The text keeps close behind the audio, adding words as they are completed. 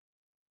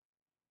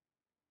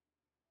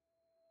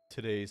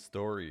Today's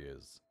story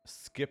is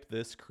Skip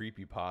This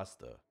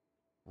Creepypasta,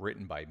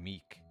 written by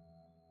Meek.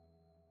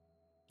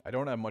 I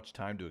don't have much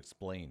time to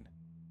explain.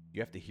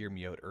 You have to hear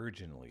me out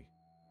urgently.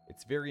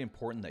 It's very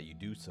important that you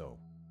do so.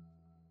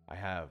 I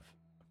have,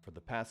 for the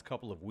past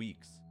couple of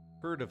weeks,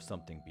 heard of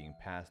something being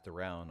passed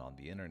around on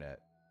the internet.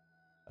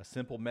 A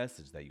simple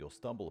message that you'll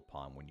stumble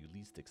upon when you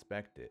least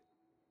expect it.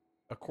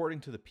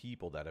 According to the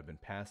people that have been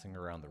passing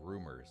around the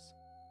rumors,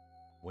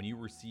 when you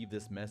receive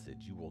this message,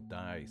 you will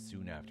die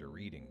soon after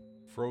reading,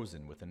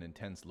 frozen with an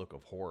intense look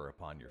of horror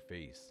upon your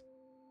face,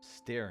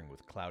 staring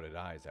with clouded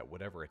eyes at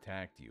whatever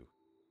attacked you.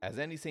 As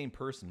any sane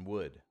person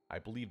would, I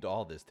believed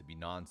all this to be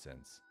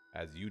nonsense,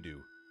 as you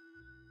do.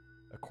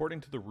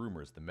 According to the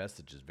rumors, the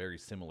message is very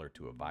similar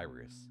to a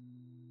virus.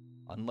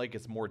 Unlike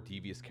its more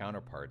devious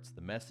counterparts,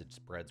 the message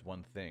spreads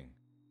one thing: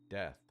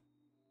 death.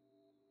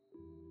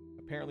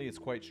 Apparently, it's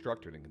quite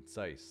structured and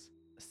concise,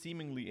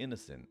 seemingly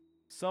innocent.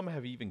 Some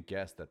have even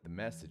guessed that the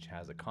message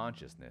has a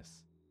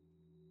consciousness.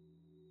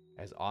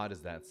 As odd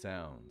as that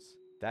sounds,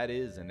 that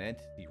is an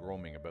entity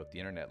roaming about the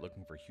internet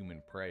looking for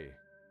human prey.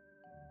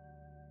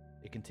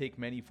 It can take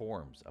many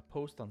forms: a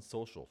post on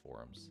social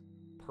forums,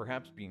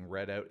 perhaps being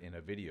read out in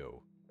a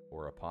video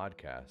or a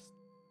podcast.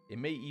 It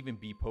may even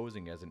be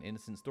posing as an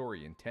innocent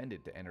story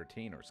intended to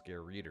entertain or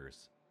scare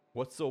readers.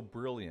 What's so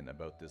brilliant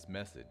about this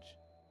message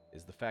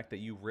is the fact that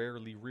you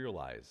rarely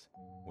realize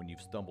when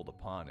you've stumbled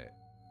upon it.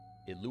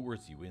 It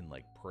lures you in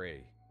like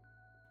prey,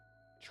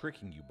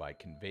 tricking you by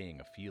conveying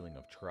a feeling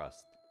of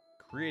trust,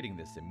 creating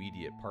this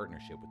immediate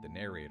partnership with the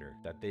narrator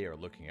that they are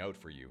looking out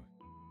for you.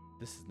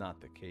 This is not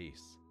the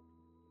case.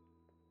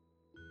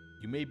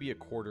 You may be a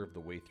quarter of the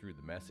way through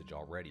the message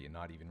already and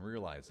not even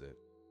realize it.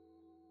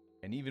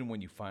 And even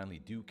when you finally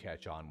do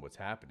catch on what's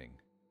happening,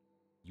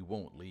 you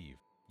won't leave.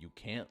 You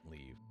can't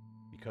leave,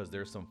 because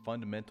there's some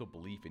fundamental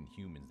belief in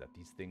humans that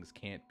these things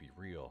can't be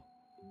real.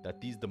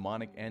 That these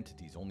demonic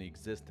entities only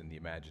exist in the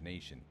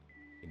imagination,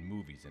 in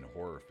movies and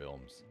horror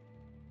films.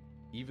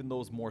 Even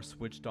those more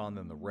switched on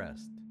than the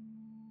rest,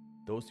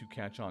 those who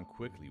catch on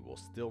quickly will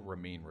still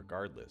remain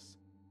regardless,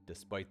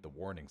 despite the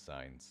warning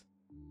signs.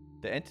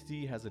 The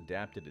entity has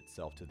adapted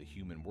itself to the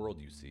human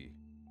world, you see.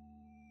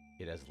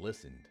 It has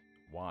listened,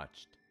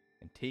 watched,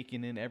 and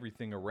taken in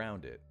everything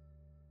around it,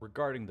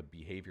 regarding the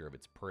behavior of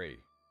its prey.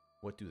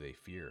 What do they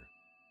fear?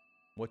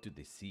 What do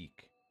they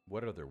seek?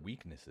 What are their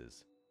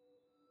weaknesses?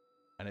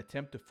 An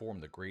attempt to form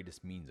the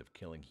greatest means of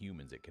killing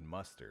humans it can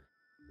muster.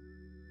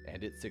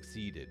 And it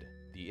succeeded.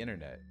 The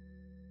internet.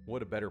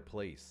 What a better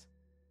place.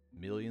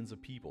 Millions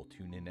of people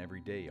tune in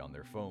every day on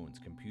their phones,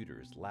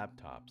 computers,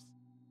 laptops.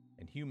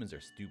 And humans are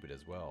stupid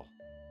as well.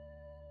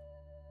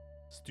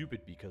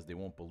 Stupid because they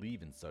won't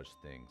believe in such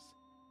things.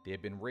 They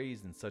have been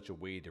raised in such a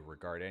way to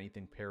regard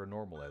anything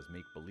paranormal as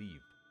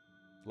make-believe.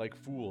 Like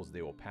fools,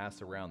 they will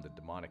pass around the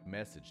demonic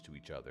message to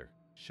each other,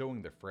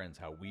 showing their friends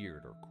how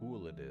weird or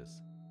cool it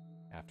is.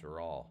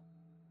 After all,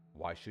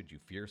 why should you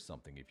fear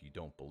something if you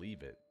don't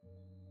believe it?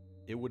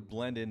 It would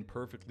blend in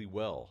perfectly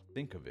well,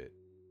 think of it.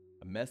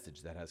 A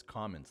message that has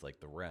comments like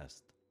the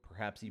rest,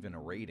 perhaps even a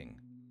rating.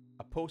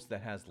 A post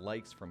that has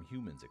likes from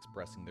humans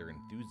expressing their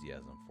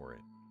enthusiasm for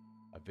it.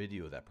 A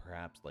video that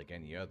perhaps like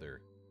any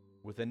other,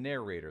 with a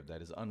narrator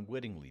that is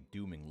unwittingly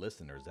dooming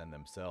listeners and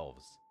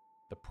themselves.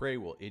 The prey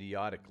will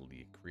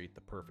idiotically create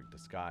the perfect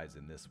disguise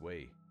in this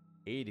way,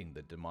 aiding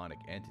the demonic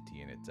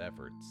entity in its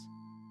efforts.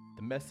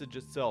 The message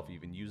itself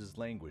even uses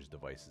language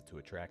devices to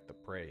attract the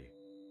prey,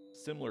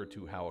 similar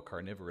to how a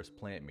carnivorous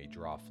plant may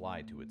draw a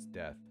fly to its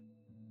death.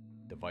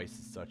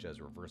 Devices such as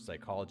reverse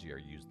psychology are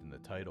used in the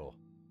title.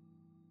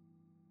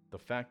 The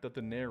fact that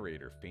the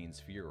narrator feigns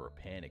fear or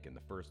panic in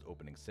the first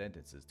opening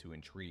sentences to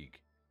intrigue.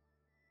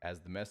 As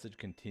the message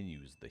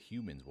continues, the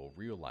humans will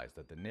realize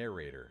that the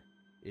narrator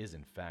is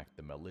in fact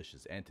the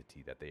malicious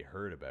entity that they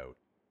heard about.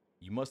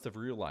 You must have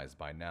realized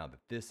by now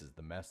that this is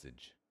the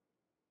message.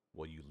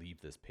 Will you leave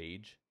this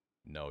page?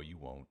 No, you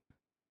won't.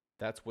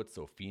 That's what's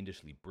so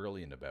fiendishly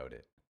brilliant about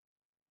it.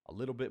 A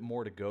little bit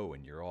more to go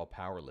and you're all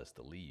powerless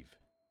to leave.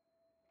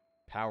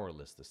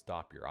 Powerless to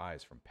stop your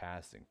eyes from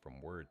passing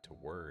from word to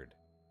word.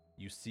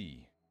 You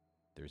see,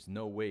 there's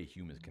no way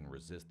humans can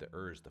resist the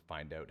urge to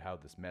find out how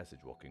this message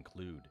will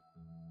conclude.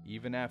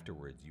 Even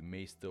afterwards, you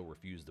may still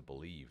refuse to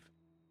believe.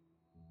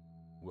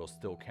 Will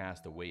still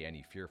cast away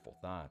any fearful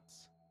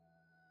thoughts.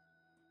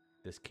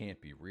 This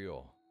can't be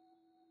real.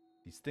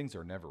 These things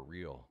are never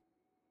real.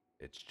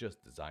 It's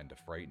just designed to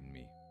frighten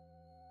me.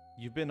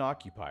 You've been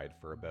occupied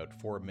for about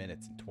 4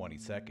 minutes and 20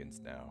 seconds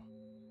now.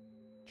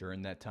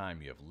 During that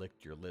time, you have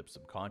licked your lips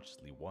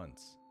subconsciously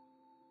once,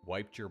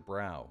 wiped your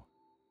brow,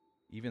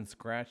 even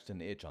scratched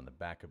an itch on the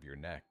back of your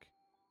neck.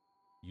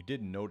 You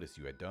didn't notice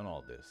you had done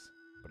all this,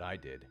 but I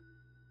did.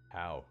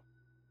 How?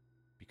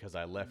 Because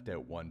I left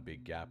out one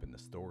big gap in the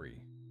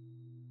story.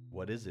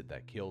 What is it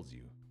that kills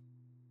you?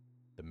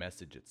 The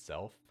message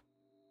itself?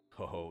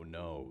 Oh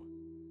no.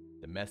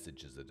 The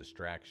message is a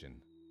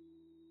distraction.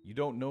 You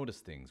don't notice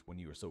things when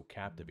you are so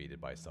captivated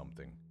by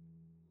something.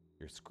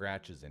 Your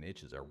scratches and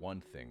itches are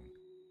one thing,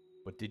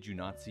 but did you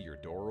not see your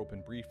door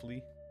open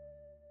briefly?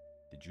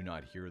 Did you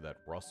not hear that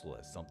rustle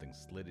as something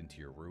slid into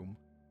your room?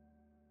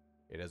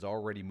 It has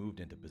already moved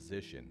into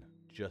position,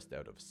 just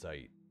out of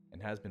sight,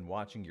 and has been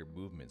watching your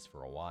movements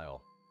for a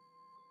while.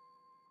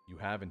 You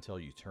have until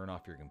you turn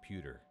off your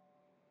computer,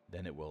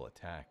 then it will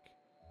attack.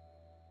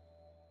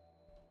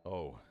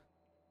 Oh,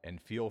 and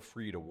feel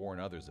free to warn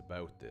others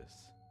about this.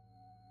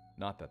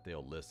 Not that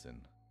they'll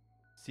listen.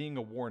 Seeing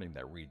a warning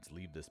that reads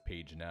 "Leave this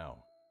page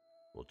now"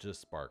 will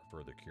just spark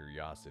further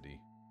curiosity.